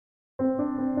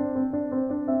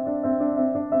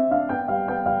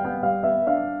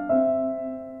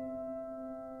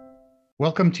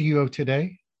Welcome to UO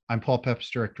Today. I'm Paul Pepps,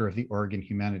 Director of the Oregon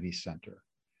Humanities Center.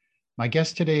 My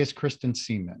guest today is Kristen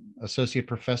Seaman, Associate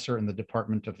Professor in the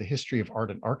Department of the History of Art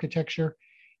and Architecture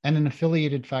and an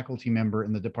affiliated faculty member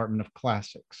in the Department of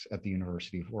Classics at the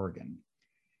University of Oregon.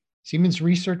 Seaman's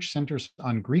research centers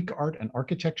on Greek art and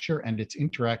architecture and its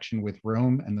interaction with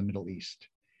Rome and the Middle East.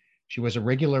 She was a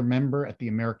regular member at the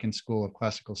American School of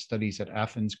Classical Studies at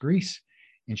Athens, Greece,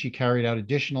 and she carried out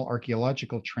additional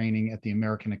archaeological training at the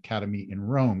American Academy in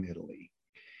Rome, Italy.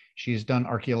 She has done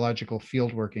archaeological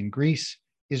fieldwork in Greece,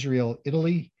 Israel,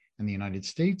 Italy, and the United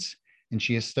States, and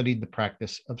she has studied the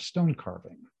practice of stone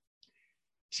carving.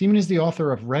 Seaman is the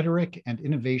author of Rhetoric and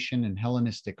Innovation in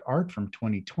Hellenistic Art from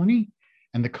 2020,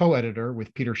 and the co-editor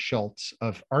with Peter Schultz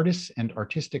of Artists and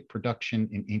Artistic Production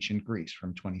in Ancient Greece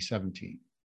from 2017.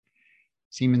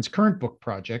 Seaman's current book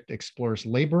project explores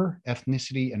labor,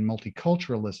 ethnicity, and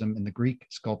multiculturalism in the Greek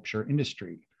sculpture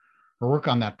industry. Her work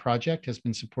on that project has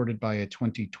been supported by a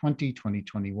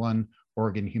 2020-2021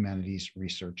 Oregon Humanities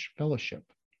Research Fellowship.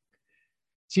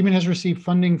 Seaman has received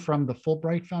funding from the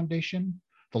Fulbright Foundation,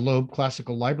 the Loeb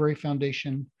Classical Library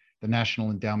Foundation, the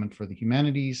National Endowment for the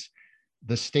Humanities,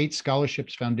 the State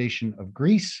Scholarships Foundation of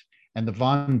Greece, and the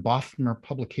von Bothmer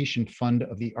Publication Fund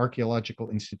of the Archaeological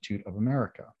Institute of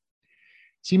America.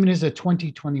 Seaman is a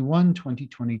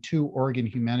 2021-2022 Oregon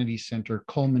Humanities Center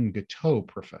Coleman-Guiteau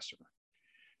Professor.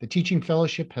 The teaching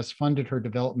fellowship has funded her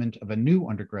development of a new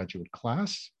undergraduate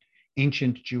class,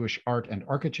 Ancient Jewish Art and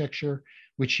Architecture,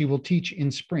 which she will teach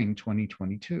in spring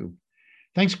 2022.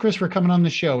 Thanks, Chris, for coming on the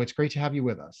show. It's great to have you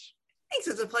with us. Thanks,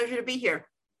 it's a pleasure to be here.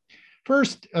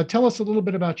 First, tell us a little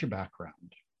bit about your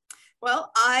background.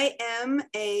 Well, I am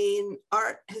an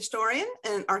art historian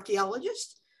and an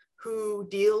archaeologist who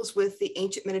deals with the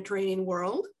ancient Mediterranean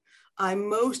world. I'm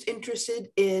most interested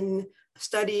in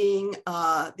studying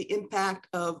the impact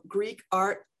of Greek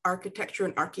art, architecture,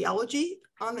 and archaeology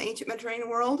on the ancient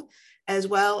Mediterranean world, as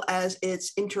well as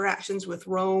its interactions with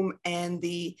Rome and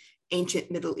the ancient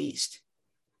Middle East.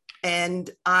 And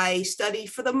I study,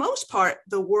 for the most part,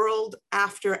 the world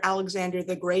after Alexander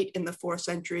the Great in the 4th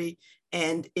century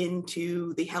and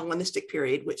into the Hellenistic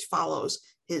period, which follows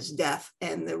his death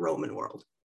and the Roman world.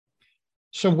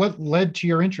 So what led to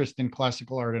your interest in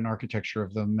classical art and architecture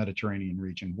of the Mediterranean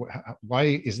region?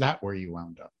 Why is that where you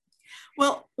wound up?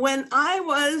 Well, when I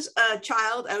was a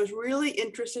child, I was really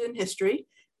interested in history.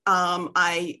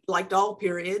 I liked all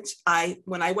periods.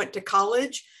 When I went to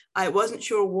college, I wasn't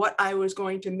sure what I was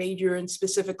going to major in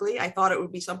specifically. I thought it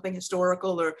would be something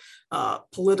historical or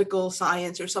political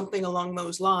science or something along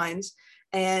those lines.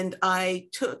 And I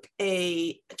took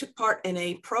part in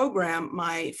a program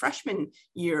my freshman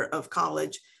year of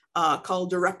college called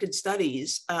Directed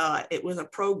Studies. It was a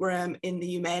program in the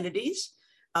humanities.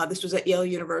 This was at Yale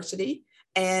University,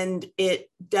 and it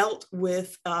dealt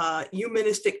with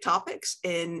humanistic topics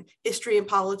in history and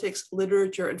politics,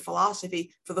 literature, and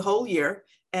philosophy for the whole year.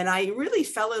 And I really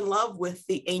fell in love with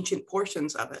the ancient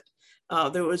portions of it.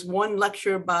 There was one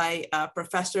lecture by a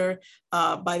professor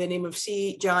by the name of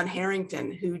C. John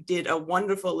Harrington, who did a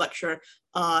wonderful lecture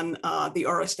on the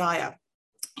Oresteia.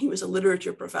 He was a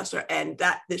literature professor, and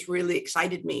this really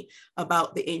excited me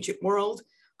about the ancient world.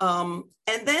 And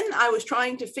then I was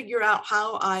trying to figure out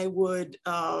how I would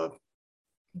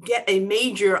get a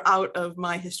major out of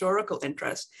my historical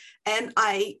interest. And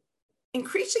I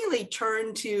increasingly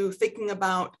turned to thinking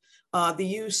about the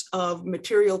use of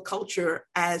material culture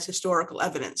as historical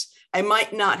evidence. I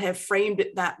might not have framed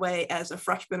it that way as a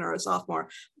freshman or a sophomore,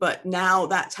 but now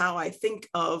that's how I think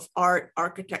of art,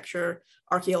 architecture,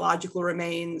 archaeological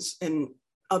remains, and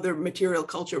other material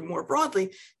culture more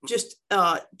broadly, just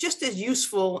as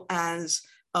useful as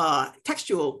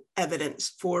textual evidence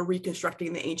for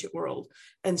reconstructing the ancient world.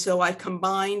 And so I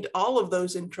combined all of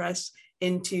those interests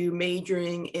into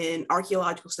majoring in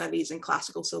archaeological studies and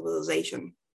classical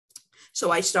civilization.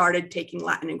 So I started taking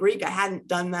Latin and Greek. I hadn't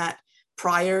done that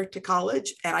prior to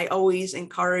college. And I always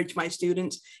encourage my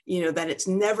students, that it's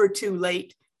never too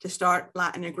late to start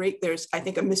Latin and Greek. There's, I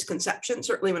think, a misconception,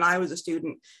 certainly when I was a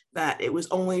student, that it was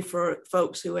only for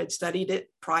folks who had studied it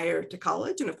prior to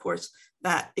college. And of course,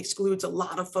 that excludes a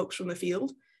lot of folks from the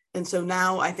field. And so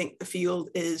now I think the field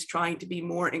is trying to be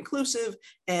more inclusive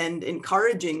and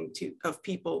encouraging to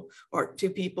people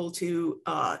to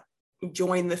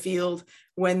join the field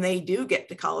when they do get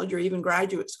to college or even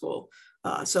graduate school.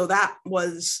 So that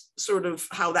was sort of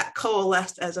how that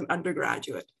coalesced as an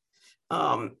undergraduate.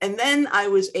 And then I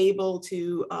was able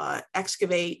to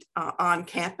excavate on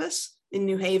campus in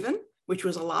New Haven, which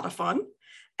was a lot of fun.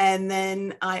 And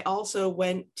then I also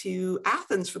went to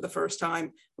Athens for the first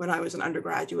time when I was an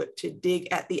undergraduate to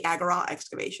dig at the Agora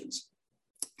excavations.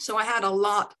 So I had a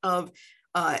lot of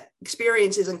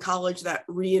experiences in college that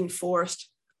reinforced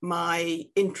my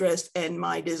interest and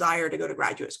my desire to go to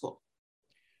graduate school.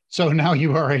 So now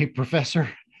you are a professor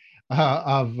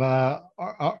of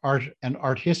art and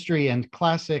art history and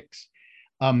classics.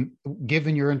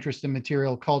 Given your interest in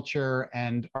material culture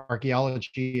and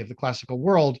archaeology of the classical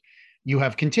world, you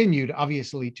have continued,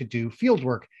 obviously, to do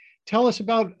fieldwork. Tell us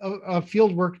about a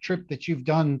fieldwork trip that you've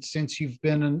done since you've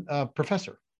been a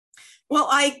professor. Well,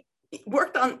 I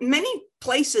worked on many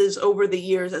places over the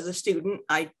years as a student.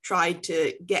 I tried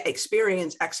to get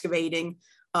experience excavating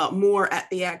more at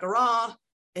the Agora,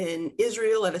 in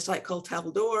Israel at a site called Tel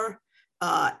Dor,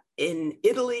 in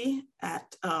Italy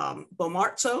at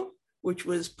Bomarzo, which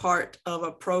was part of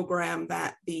a program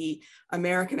that the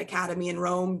American Academy in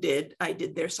Rome did. I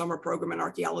did their summer program in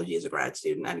archaeology as a grad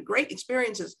student. I had great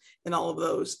experiences in all of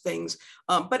those things,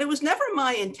 but it was never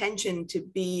my intention to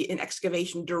be an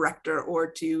excavation director or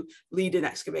to lead an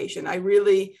excavation. I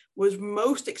really was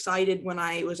most excited when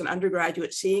I was an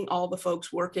undergraduate, seeing all the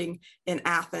folks working in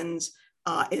Athens,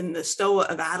 in the Stoa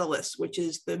of Attalus, which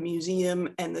is the museum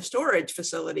and the storage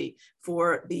facility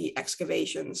for the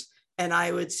excavations. And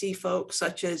I would see folks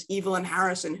such as Evelyn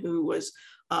Harrison, who was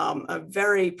a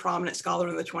very prominent scholar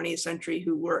in the 20th century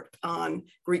who worked on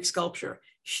Greek sculpture.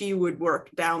 She would work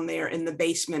down there in the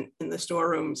basement in the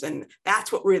storerooms, and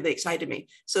that's what really excited me.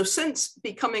 So since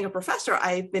becoming a professor,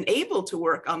 I've been able to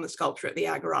work on the sculpture at the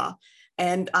Agora,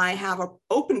 and I have an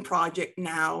open project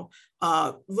now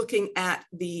looking at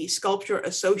the sculpture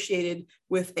associated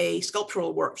with a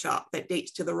sculptural workshop that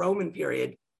dates to the Roman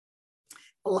period.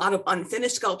 A lot of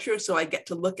unfinished sculpture, so I get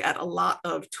to look at a lot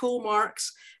of tool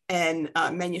marks and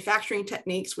manufacturing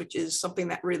techniques, which is something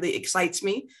that really excites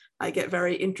me. I get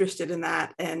very interested in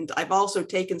that. And I've also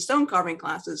taken stone carving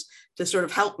classes to sort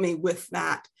of help me with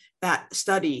that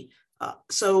study.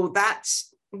 So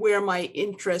that's where my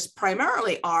interests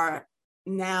primarily are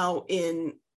now,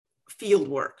 in field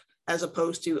work, as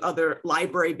opposed to other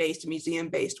library-based,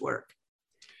 museum-based work.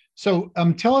 So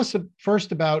tell us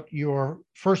first about your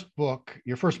first book,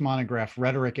 your first monograph,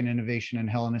 Rhetoric and Innovation in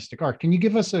Hellenistic Art. Can you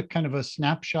give us a kind of a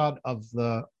snapshot of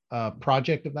the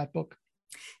project of that book?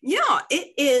 Yeah,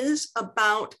 it is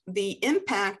about the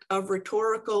impact of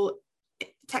rhetorical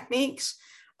techniques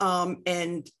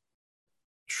and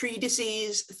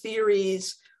treatises,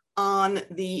 theories on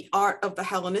the art of the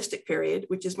Hellenistic period,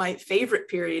 which is my favorite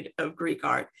period of Greek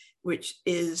art, which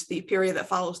is the period that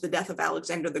follows the death of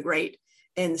Alexander the Great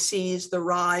and sees the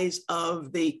rise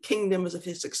of the kingdoms of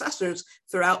his successors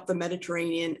throughout the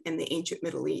Mediterranean and the ancient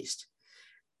Middle East.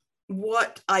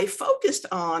 What I focused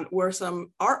on were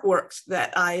some artworks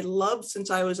that I loved since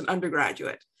I was an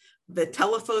undergraduate. The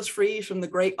Telephos frieze from the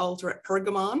Great Altar at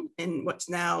Pergamon in what's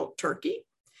now Turkey.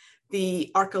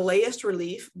 The Archelaus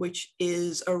relief, which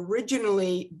is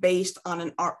originally based on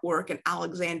an artwork in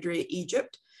Alexandria,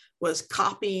 Egypt, was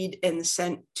copied and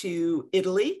sent to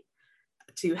Italy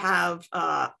to have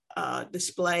a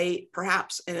display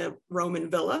perhaps in a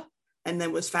Roman villa, and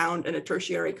then was found in a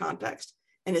tertiary context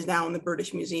and is now in the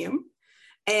British Museum.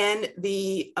 And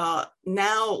the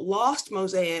now lost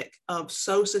mosaic of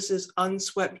Sosis's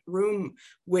Unswept Room,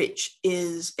 which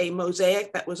is a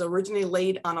mosaic that was originally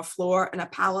laid on a floor in a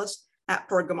palace at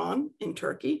Pergamon in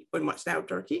Turkey, in what's now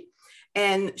Turkey,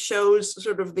 and shows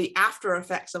sort of the after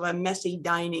effects of a messy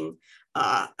dining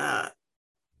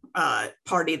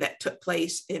party that took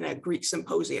place in a Greek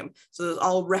symposium. So there's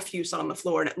all refuse on the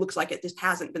floor, and it looks like it just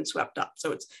hasn't been swept up.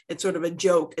 So it's sort of a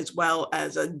joke as well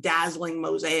as a dazzling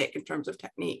mosaic in terms of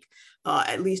technique,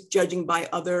 at least judging by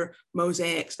other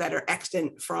mosaics that are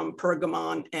extant from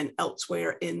Pergamon and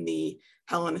elsewhere in the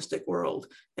Hellenistic world.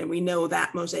 And we know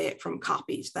that mosaic from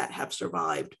copies that have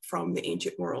survived from the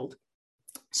ancient world.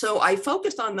 So I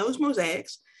focused on those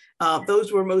mosaics.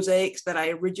 Those were mosaics that I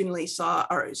originally saw,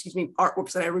 or excuse me,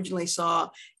 artworks that I originally saw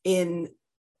in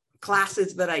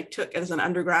classes that I took as an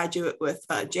undergraduate with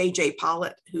J.J.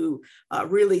 Pollitt, who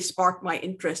really sparked my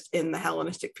interest in the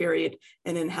Hellenistic period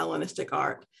and in Hellenistic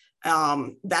art.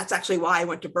 That's actually why I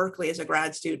went to Berkeley as a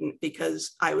grad student,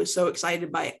 because I was so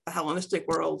excited by the Hellenistic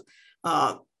world.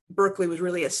 Berkeley was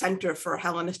really a center for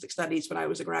Hellenistic studies when I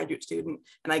was a graduate student,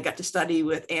 and I got to study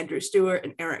with Andrew Stewart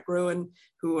and Eric Gruen,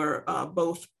 who are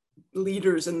both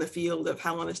leaders in the field of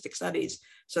Hellenistic studies.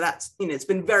 So that's, it's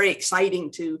been very exciting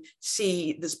to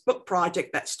see this book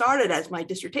project that started as my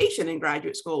dissertation in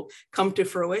graduate school come to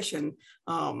fruition.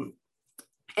 And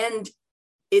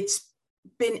it's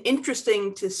been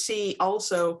interesting to see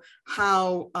also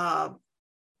how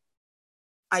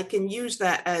I can use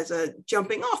that as a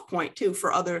jumping off point too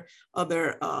for other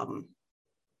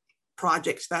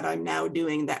projects that I'm now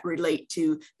doing that relate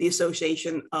to the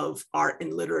association of art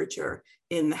and literature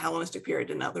in the Hellenistic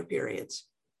period and other periods.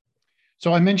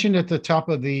 So I mentioned at the top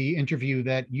of the interview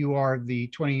that you are the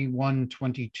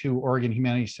 21-22 Oregon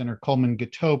Humanities Center Coleman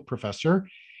Guiteau Professor,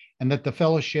 and that the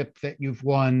fellowship that you've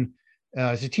won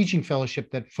is a teaching fellowship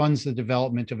that funds the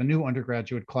development of a new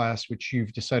undergraduate class, which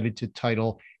you've decided to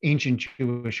title Ancient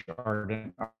Jewish Art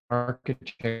and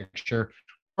Architecture.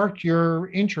 Sparked your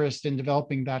interest in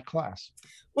developing that class?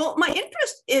 Well, my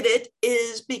interest in it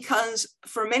is because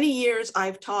for many years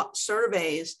I've taught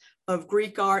surveys of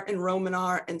Greek art and Roman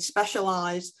art and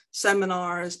specialized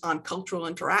seminars on cultural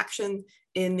interaction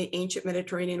in the ancient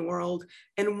Mediterranean world.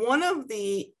 And one of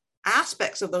the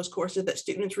aspects of those courses that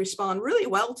students respond really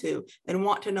well to and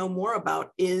want to know more about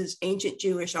is ancient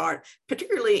Jewish art,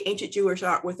 particularly ancient Jewish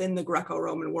art within the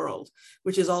Greco-Roman world,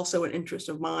 which is also an interest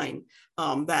of mine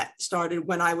that started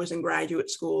when I was in graduate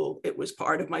school. It was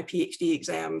part of my PhD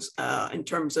exams in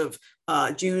terms of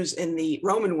Jews in the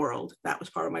Roman world. That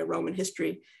was part of my Roman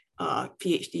history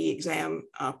PhD exam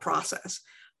process.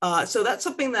 So that's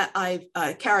something that I've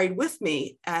carried with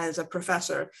me as a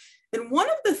professor. And one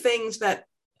of the things that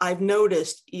I've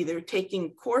noticed either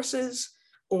taking courses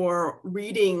or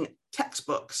reading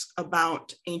textbooks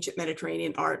about ancient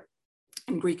Mediterranean art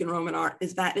and Greek and Roman art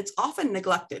is that it's often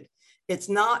neglected. It's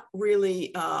not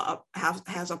really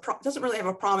doesn't really have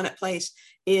a prominent place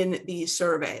in these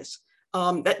surveys.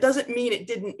 That doesn't mean it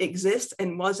didn't exist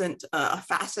and wasn't a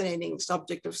fascinating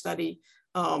subject of study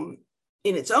in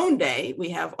its own day. We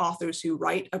have authors who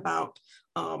write about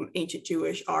ancient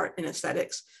Jewish art and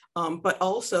aesthetics, but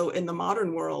also in the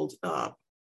modern world,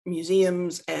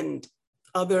 museums and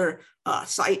other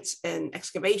sites and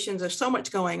excavations. There's so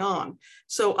much going on.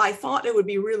 So I thought it would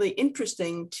be really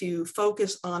interesting to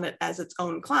focus on it as its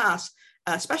own class,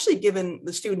 especially given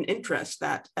the student interest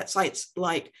that at sites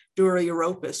like Dura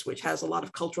Europos, which has a lot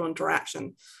of cultural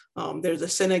interaction. There's a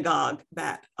synagogue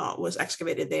that was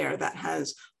excavated there that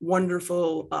has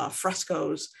wonderful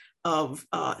frescoes of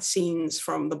scenes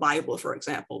from the Bible, for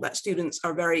example, that students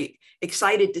are very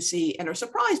excited to see and are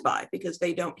surprised by because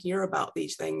they don't hear about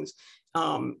these things,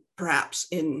 perhaps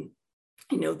in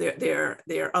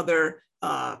their other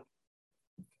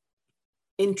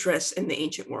interests in the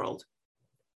ancient world.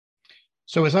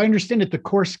 So as I understand it, the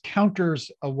course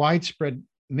counters a widespread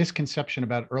misconception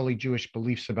about early Jewish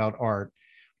beliefs about art,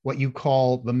 what you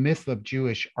call the myth of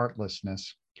Jewish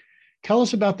artlessness. Tell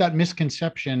us about that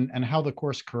misconception and how the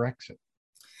course corrects it.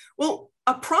 Well,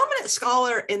 a prominent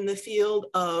scholar in the field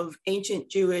of ancient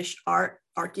Jewish art,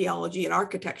 archaeology, and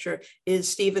architecture is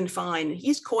Stephen Fine.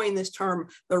 He's coined this term,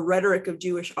 the rhetoric of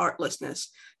Jewish artlessness.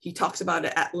 He talks about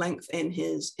it at length in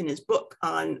his book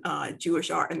on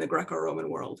Jewish art in the Greco-Roman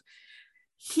world.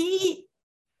 He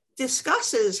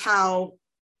discusses how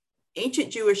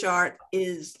ancient Jewish art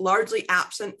is largely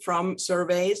absent from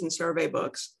surveys and survey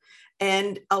books.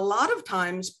 And a lot of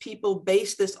times people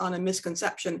base this on a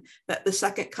misconception that the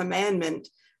second commandment,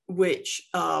 which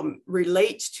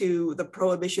relates to the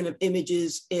prohibition of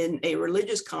images in a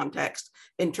religious context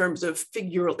in terms of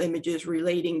figural images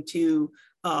relating to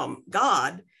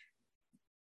God,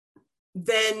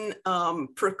 then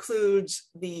precludes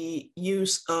the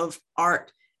use of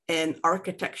art and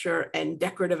architecture and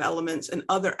decorative elements and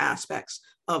other aspects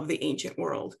of the ancient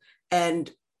world. And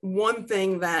one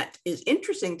thing that is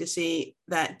interesting to see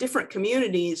that different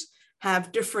communities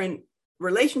have different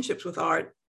relationships with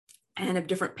art and have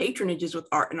different patronages with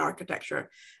art and architecture.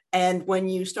 And when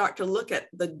you start to look at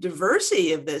the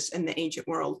diversity of this in the ancient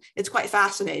world, it's quite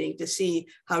fascinating to see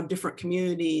how different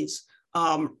communities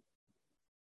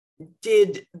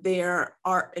did their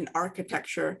art and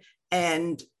architecture.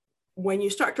 And when you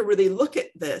start to really look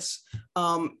at this,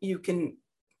 you can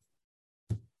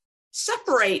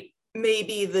separate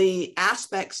maybe the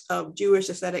aspects of Jewish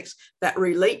aesthetics that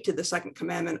relate to the second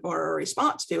commandment or a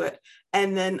response to it,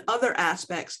 and then other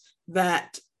aspects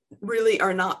that really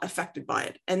are not affected by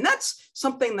it. And that's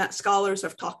something that scholars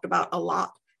have talked about a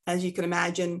lot, as you can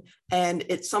imagine. And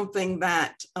it's something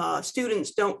that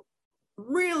students don't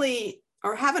really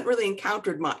or haven't really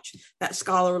encountered much, that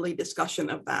scholarly discussion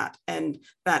of that, and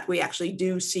that we actually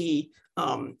do see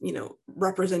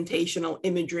representational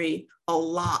imagery a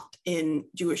lot in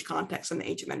Jewish context in the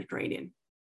ancient Mediterranean.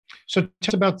 So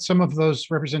tell us about some of those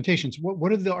representations. What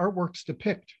do the artworks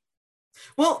depict?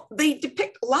 Well, they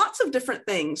depict lots of different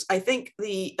things. I think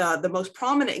the most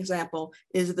prominent example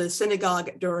is the synagogue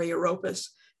at Dura Europos,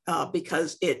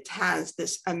 because it has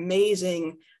this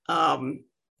amazing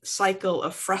cycle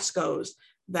of frescoes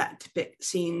that depict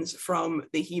scenes from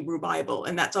the Hebrew Bible.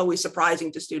 And that's always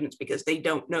surprising to students because they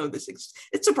don't know this.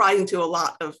 It's surprising to a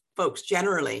lot of folks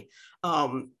generally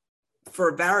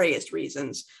for various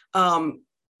reasons.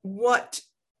 What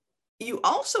you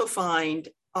also find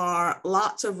are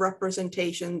lots of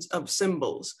representations of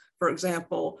symbols, for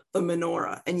example, the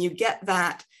menorah. And you get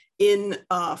that in,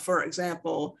 for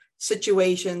example,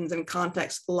 situations and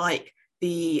contexts like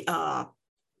the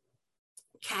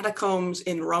catacombs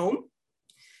in Rome.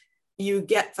 You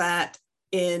get that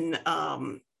in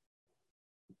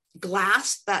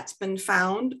glass that's been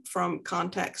found from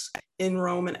contexts in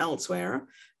Rome and elsewhere.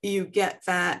 You get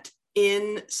that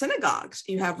in synagogues.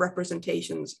 You have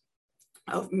representations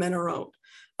of menorot.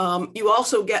 You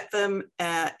also get them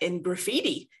in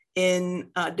graffiti in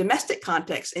domestic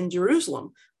contexts in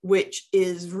Jerusalem, which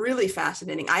is really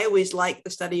fascinating. I always like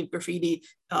the study of graffiti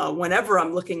whenever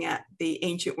I'm looking at the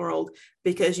ancient world,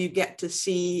 because you get to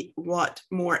see what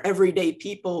more everyday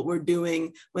people were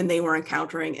doing when they were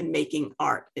encountering and making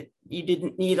art. You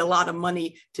didn't need a lot of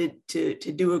money to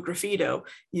do a graffito.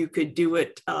 You could do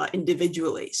it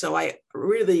individually. So I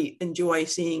really enjoy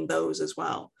seeing those as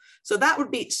well. So that would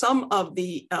be some of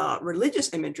the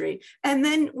religious imagery. And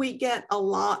then we get a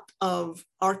lot of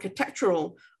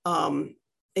architectural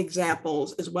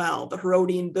examples as well. The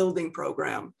Herodian building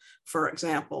program, for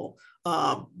example,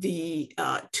 the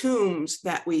tombs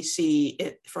that we see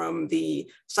from the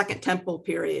Second Temple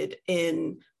period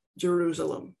in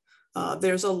Jerusalem.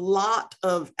 There's a lot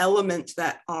of elements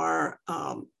that are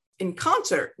in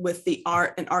concert with the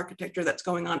art and architecture that's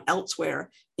going on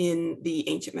elsewhere in the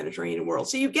ancient Mediterranean world.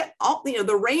 So you get all,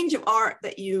 the range of art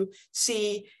that you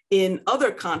see in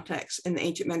other contexts in the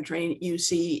ancient Mediterranean, you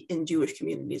see in Jewish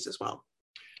communities as well.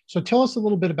 So tell us a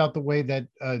little bit about the way that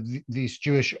these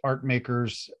Jewish art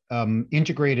makers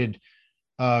integrated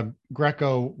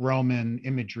Greco-Roman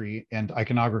imagery and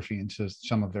iconography into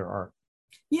some of their art.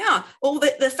 Yeah, well,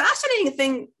 the fascinating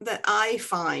thing that I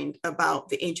find about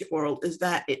the ancient world is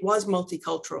that it was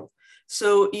multicultural.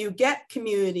 So you get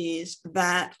communities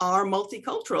that are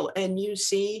multicultural, and you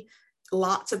see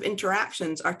lots of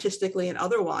interactions artistically and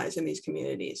otherwise in these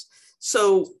communities.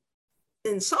 So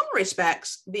in some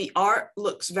respects, the art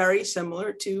looks very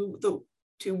similar to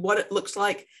what it looks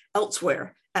like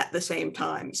elsewhere at the same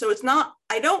time. So it's not,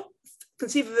 I don't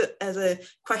conceive of it as a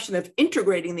question of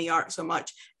integrating the art so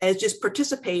much as just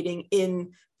participating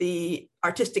in the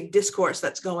artistic discourse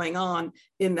that's going on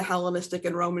in the Hellenistic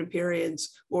and Roman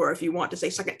periods, or if you want to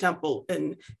say Second Temple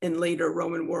in later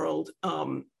Roman world,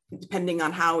 depending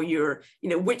on how you're,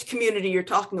 which community you're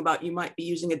talking about, you might be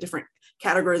using a different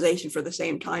categorization for the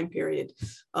same time period.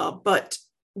 But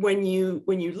when you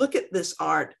look at this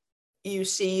art, you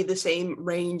see the same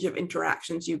range of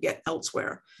interactions you get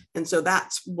elsewhere. And so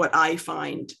that's what I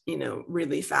find,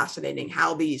 really fascinating,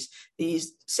 how these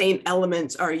same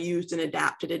elements are used and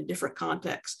adapted in different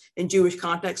contexts, in Jewish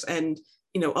contexts and,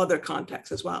 other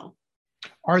contexts as well.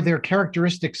 Are there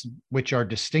characteristics which are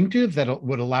distinctive that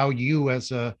would allow you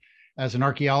as an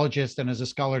archaeologist and as a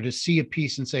scholar to see a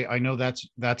piece and say, I know that's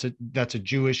a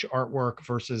Jewish artwork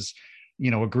versus,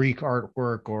 a Greek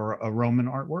artwork or a Roman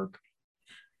artwork?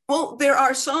 Well, there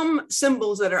are some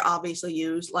symbols that are obviously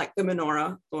used, like the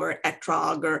menorah or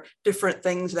etrog or different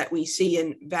things that we see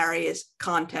in various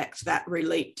contexts that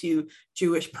relate to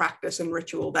Jewish practice and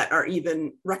ritual that are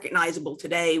even recognizable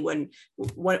today. When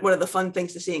one of the fun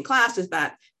things to see in class is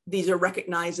that these are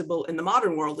recognizable in the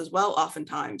modern world as well,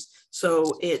 oftentimes.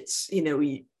 So it's,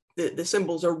 the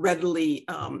symbols are readily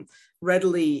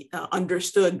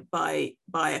understood by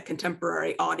a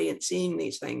contemporary audience seeing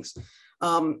these things.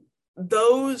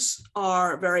 Those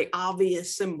are very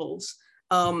obvious symbols.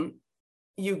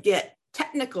 You get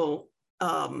technical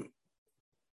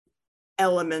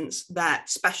elements that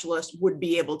specialists would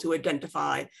be able to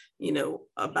identify,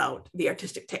 about the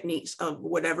artistic techniques of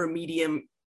whatever medium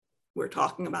we're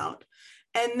talking about.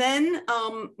 And then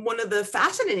one of the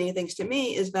fascinating things to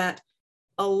me is that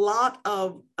a lot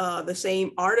of the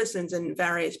same artisans in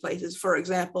various places, for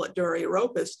example, at Dura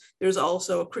Europos, there's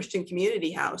also a Christian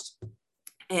community house.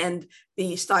 And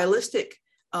the stylistic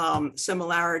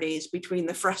similarities between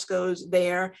the frescoes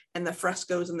there and the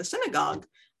frescoes in the synagogue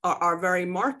are very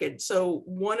marked. So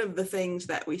one of the things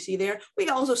that we see there, we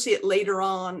also see it later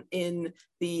on in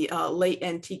the late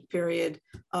antique period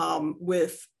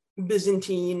with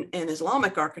Byzantine and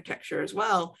Islamic architecture as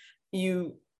well.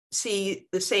 You see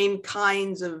the same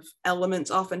kinds of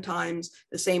elements, oftentimes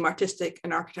the same artistic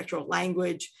and architectural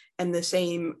language and the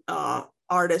same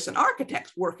artists and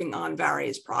architects working on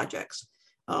various projects.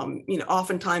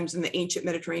 Oftentimes in the ancient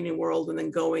Mediterranean world and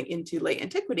then going into late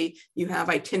antiquity, you have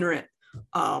itinerant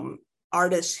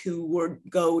artists who would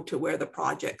go to where the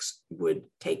projects would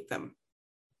take them.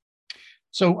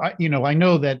 So, I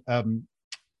know that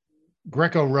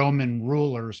Greco-Roman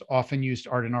rulers often used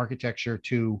art and architecture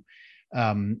to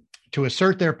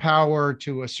assert their power,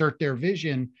 to assert their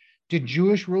vision. Did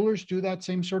Jewish rulers do that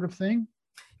same sort of thing?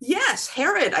 Yes,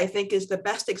 Herod, I think, is the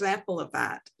best example of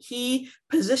that. He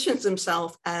positions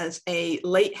himself as a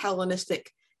late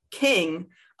Hellenistic king,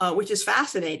 which is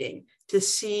fascinating to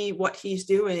see what he's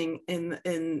doing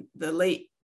in the late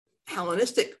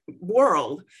Hellenistic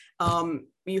world.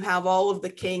 You have all of the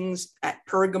kings at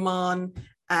Pergamon,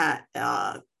 at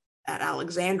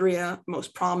Alexandria,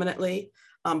 most prominently.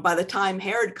 By the time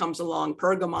Herod comes along,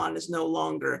 Pergamon is no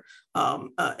longer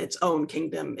its own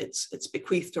kingdom. It's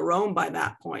bequeathed to Rome by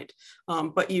that point.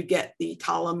 But you get the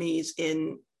Ptolemies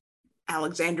in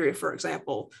Alexandria, for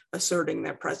example, asserting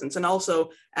their presence. And also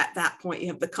at that point, you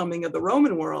have the coming of the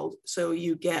Roman world. So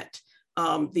you get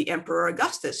the Emperor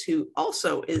Augustus, who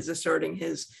also is asserting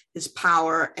his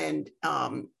power and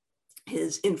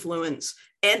his influence,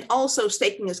 and also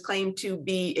staking his claim to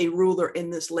be a ruler in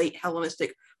this late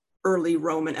Hellenistic, early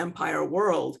Roman Empire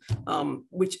world,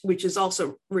 which is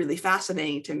also really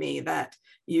fascinating to me, that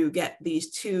you get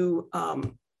these two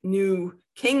new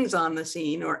kings on the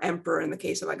scene, or emperor in the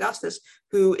case of Augustus,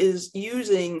 who is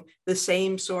using the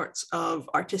same sorts of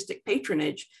artistic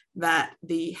patronage that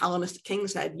the Hellenistic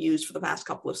kings had used for the past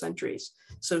couple of centuries.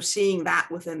 So seeing that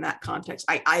within that context,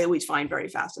 I always find very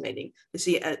fascinating to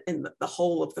see it in the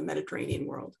whole of the Mediterranean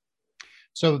world.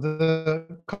 So the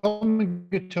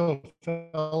Colman-Guiteau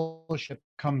Fellowship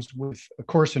comes with a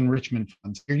course enrichment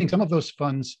funds. You're using some of those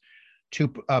funds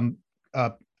to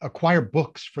acquire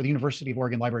books for the University of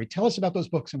Oregon Library. Tell us about those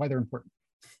books and why they're important.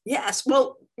 Yes,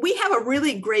 well, we have a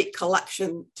really great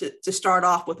collection to start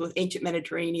off with ancient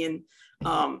Mediterranean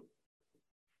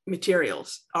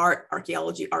materials, art,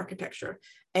 archaeology, architecture.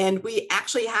 And we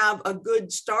actually have a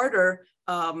good starter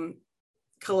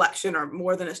collection, or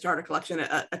more than a starter collection,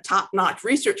 a top-notch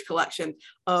research collection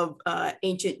of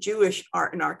ancient Jewish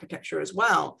art and architecture as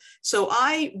well. So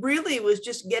I really was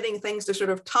just getting things to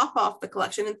sort of top off the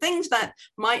collection, and things that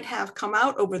might have come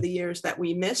out over the years that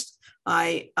we missed.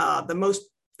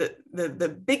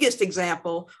 The biggest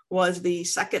example was the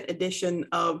second edition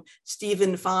of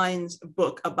Stephen Fine's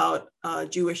book about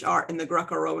Jewish art in the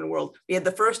Greco-Roman world. We had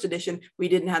the first edition, we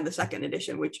didn't have the second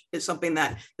edition, which is something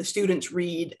that the students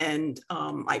read, and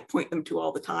I point them to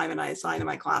all the time, and I assign in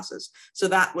my classes. So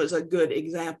that was a good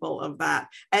example of that.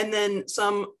 And then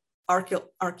some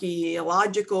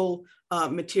archaeological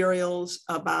materials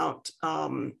about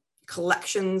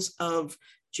collections of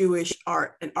Jewish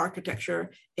art and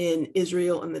architecture in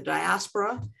Israel and the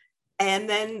diaspora, and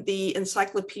then the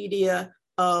Encyclopedia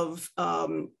of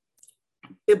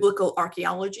Biblical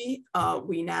Archaeology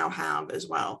we now have as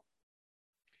well.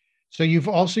 So you've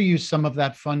also used some of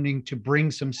that funding to bring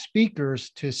some speakers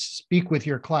to speak with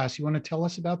your class. You want to tell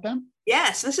us about them?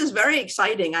 Yes, this is very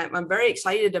exciting. I'm very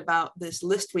excited about this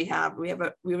list we have. We have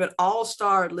an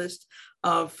all-star list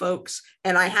of folks,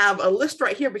 and I have a list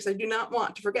right here because I do not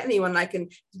want to forget anyone. I can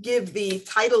give the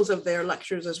titles of their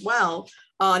lectures as well.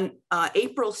 On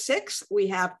April 6th, we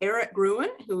have Eric Gruen,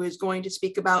 who is going to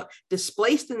speak about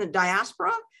Displaced in the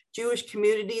Diaspora, Jewish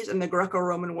Communities in the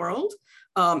Greco-Roman World.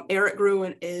 Eric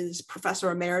Gruen is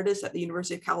Professor Emeritus at the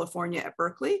University of California at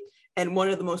Berkeley, and one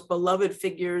of the most beloved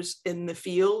figures in the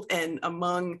field and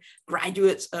among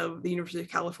graduates of the University of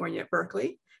California at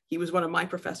Berkeley. He was one of my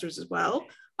professors as well.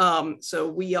 So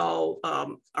we all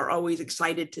are always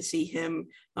excited to see him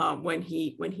when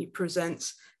he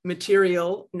presents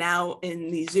material. Now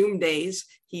in the Zoom days,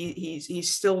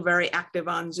 he's still very active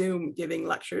on Zoom giving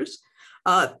lectures.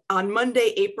 On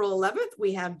Monday, April 11th,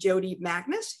 we have Jody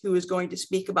Magnus, who is going to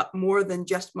speak about More Than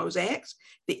Just Mosaics,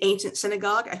 the ancient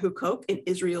synagogue at Huqoq in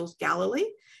Israel's Galilee.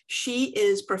 She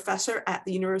is professor at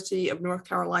the University of North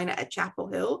Carolina at Chapel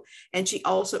Hill, and she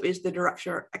also is the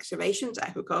director of excavations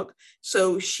at Huqoq.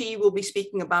 So she will be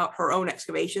speaking about her own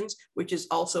excavations, which is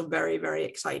also very, very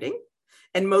exciting.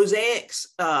 And mosaics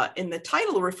in the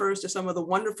title refers to some of the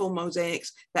wonderful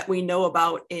mosaics that we know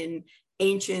about in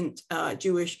ancient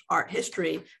Jewish art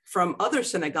history from other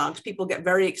synagogues. People get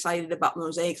very excited about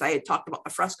mosaics. I had talked about the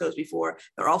frescoes before.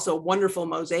 There are also wonderful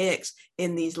mosaics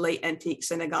in these late antique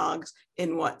synagogues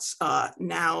in what's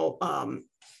now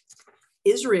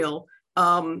Israel,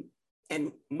 and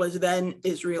was then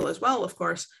Israel as well, of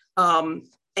course.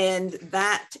 And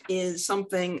that is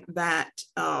something that,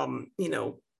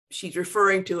 she's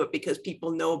referring to it because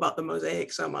people know about the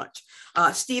mosaic so much.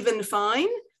 Stephen Fine,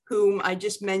 whom I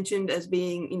just mentioned as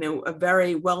being, a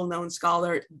very well-known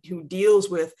scholar who deals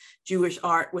with Jewish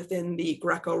art within the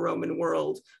Greco-Roman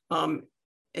world,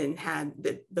 and had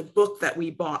the book that we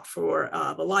bought for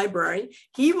the library.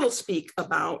 He will speak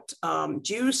about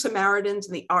Jews, Samaritans,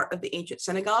 and the art of the ancient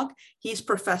synagogue. He's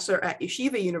professor at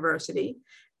Yeshiva University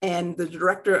and the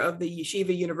director of the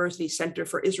Yeshiva University Center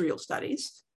for Israel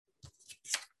Studies.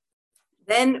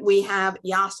 Then we have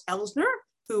Yas Elsner,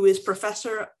 who is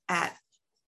professor at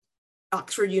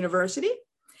Oxford University.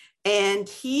 And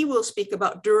he will speak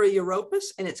about Dura Europos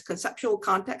and its conceptual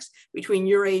context between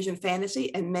Eurasian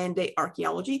fantasy and Mandate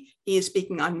archaeology. He is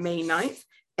speaking on May 9th,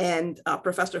 and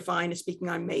Professor Fine is speaking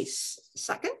on May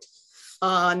 2nd.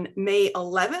 On May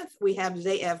 11th, we have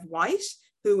Ze'ev Weiss,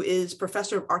 who is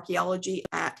professor of archaeology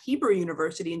at Hebrew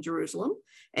University in Jerusalem.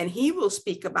 And he will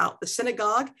speak about the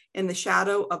synagogue in the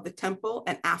shadow of the temple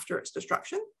and after its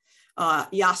destruction.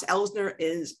 Yas Elsner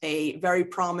is a very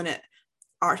prominent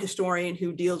art historian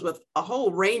who deals with a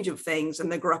whole range of things in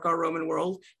the Greco-Roman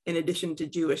world, in addition to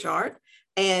Jewish art.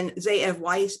 And Ze'ev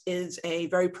Weiss is a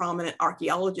very prominent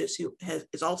archaeologist who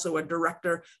is also a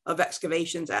director of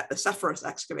excavations at the Sepphoris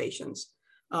excavations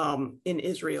in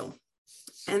Israel.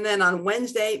 And then on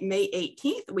Wednesday, May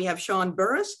 18th, we have Sean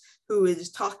Burris, who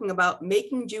is talking about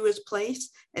making Jewish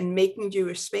place and making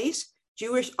Jewish space,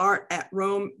 Jewish art at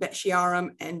Rome, Bet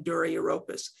Shearim, and Dura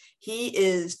Europos. He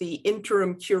is the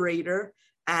interim curator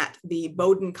at the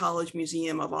Bowdoin College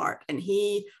Museum of Art. And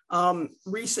he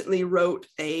recently wrote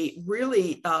a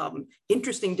really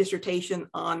interesting dissertation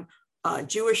on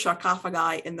Jewish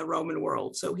sarcophagi in the Roman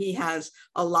world. So he has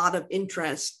a lot of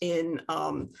interest in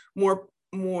more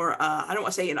I don't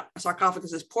want to say a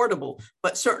sarcophagus is portable,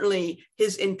 but certainly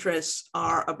his interests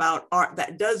are about art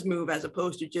that does move as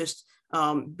opposed to just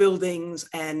buildings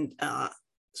and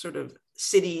sort of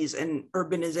cities and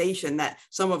urbanization that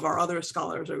some of our other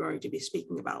scholars are going to be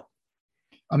speaking about.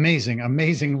 Amazing,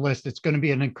 amazing list. It's going to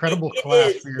be an incredible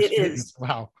class for your students.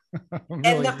 Wow. Really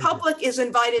and the public is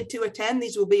invited to attend.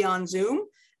 These will be on Zoom,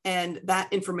 and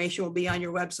that information will be on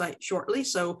your website shortly.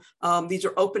 So these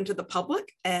are open to the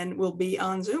public and will be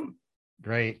on Zoom.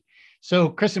 Great. So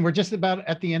Kristen, we're just about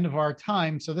at the end of our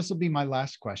time. So this will be my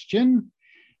last question.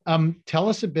 Tell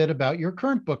us a bit about your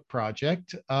current book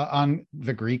project on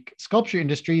the Greek sculpture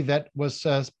industry that was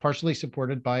partially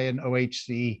supported by an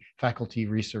OHC faculty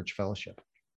research fellowship.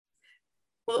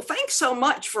 Well, thanks so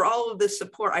much for all of this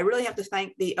support. I really have to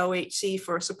thank the OHC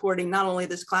for supporting not only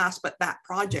this class, but that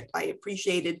project. I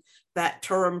appreciated that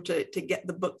term to get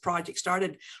the book project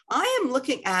started. I am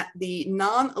looking at the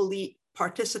non-elite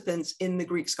participants in the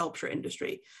Greek sculpture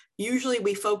industry. Usually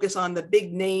we focus on the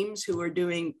big names who are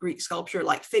doing Greek sculpture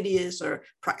like Phidias or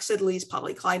Praxiteles,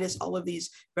 Polykleitos, all of these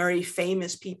very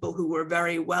famous people who were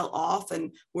very well off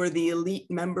and were the elite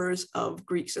members of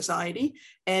Greek society.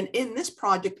 And in this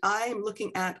project, I am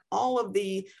looking at all of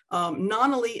the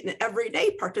non-elite and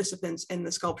everyday participants in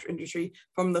the sculpture industry,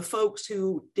 from the folks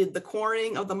who did the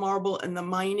quarrying of the marble and the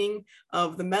mining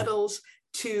of the metals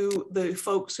to the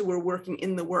folks who were working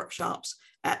in the workshops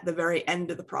at the very end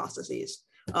of the processes.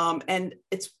 And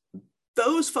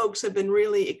those folks have been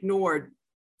really ignored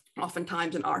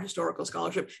oftentimes in art historical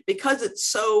scholarship because it's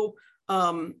so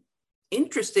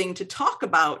interesting to talk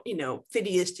about,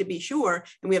 Phidias, to be sure,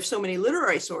 and we have so many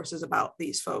literary sources about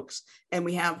these folks, and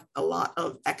we have a lot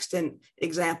of extant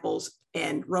examples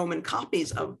and Roman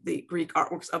copies of the Greek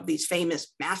artworks of these famous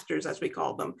masters, as we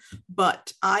call them.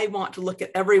 But I want to look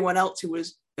at everyone else who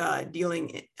was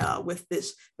dealing with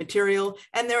this material.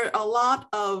 And there are a lot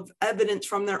of evidence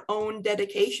from their own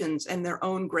dedications and their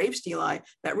own grave stelae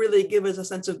that really give us a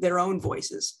sense of their own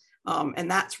voices. And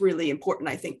that's really important,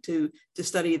 I think, to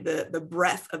study the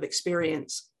breadth of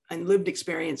experience and lived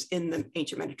experience in the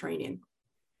ancient Mediterranean.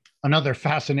 Another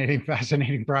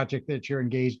fascinating project that you're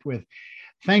engaged with.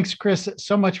 Thanks, Chris,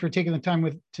 so much for taking the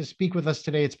time to speak with us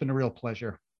today. It's been a real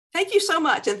pleasure. Thank you so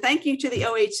much. And thank you to the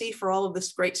OHC for all of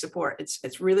this great support.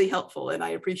 It's really helpful and I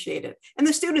appreciate it. And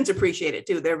the students appreciate it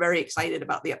too. They're very excited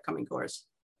about the upcoming course.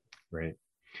 Great.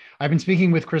 I've been speaking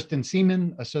with Kristen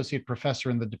Seaman, Associate Professor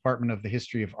in the Department of the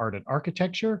History of Art and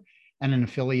Architecture and an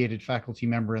affiliated faculty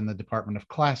member in the Department of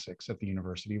Classics at the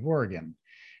University of Oregon.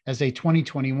 As a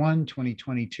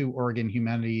 2021-2022 Oregon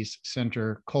Humanities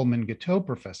Center Coleman-Guiteau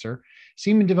professor,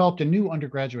 Seaman developed a new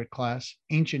undergraduate class,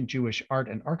 Ancient Jewish Art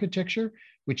and Architecture,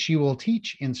 which she will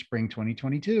teach in spring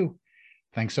 2022.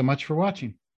 Thanks so much for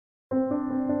watching.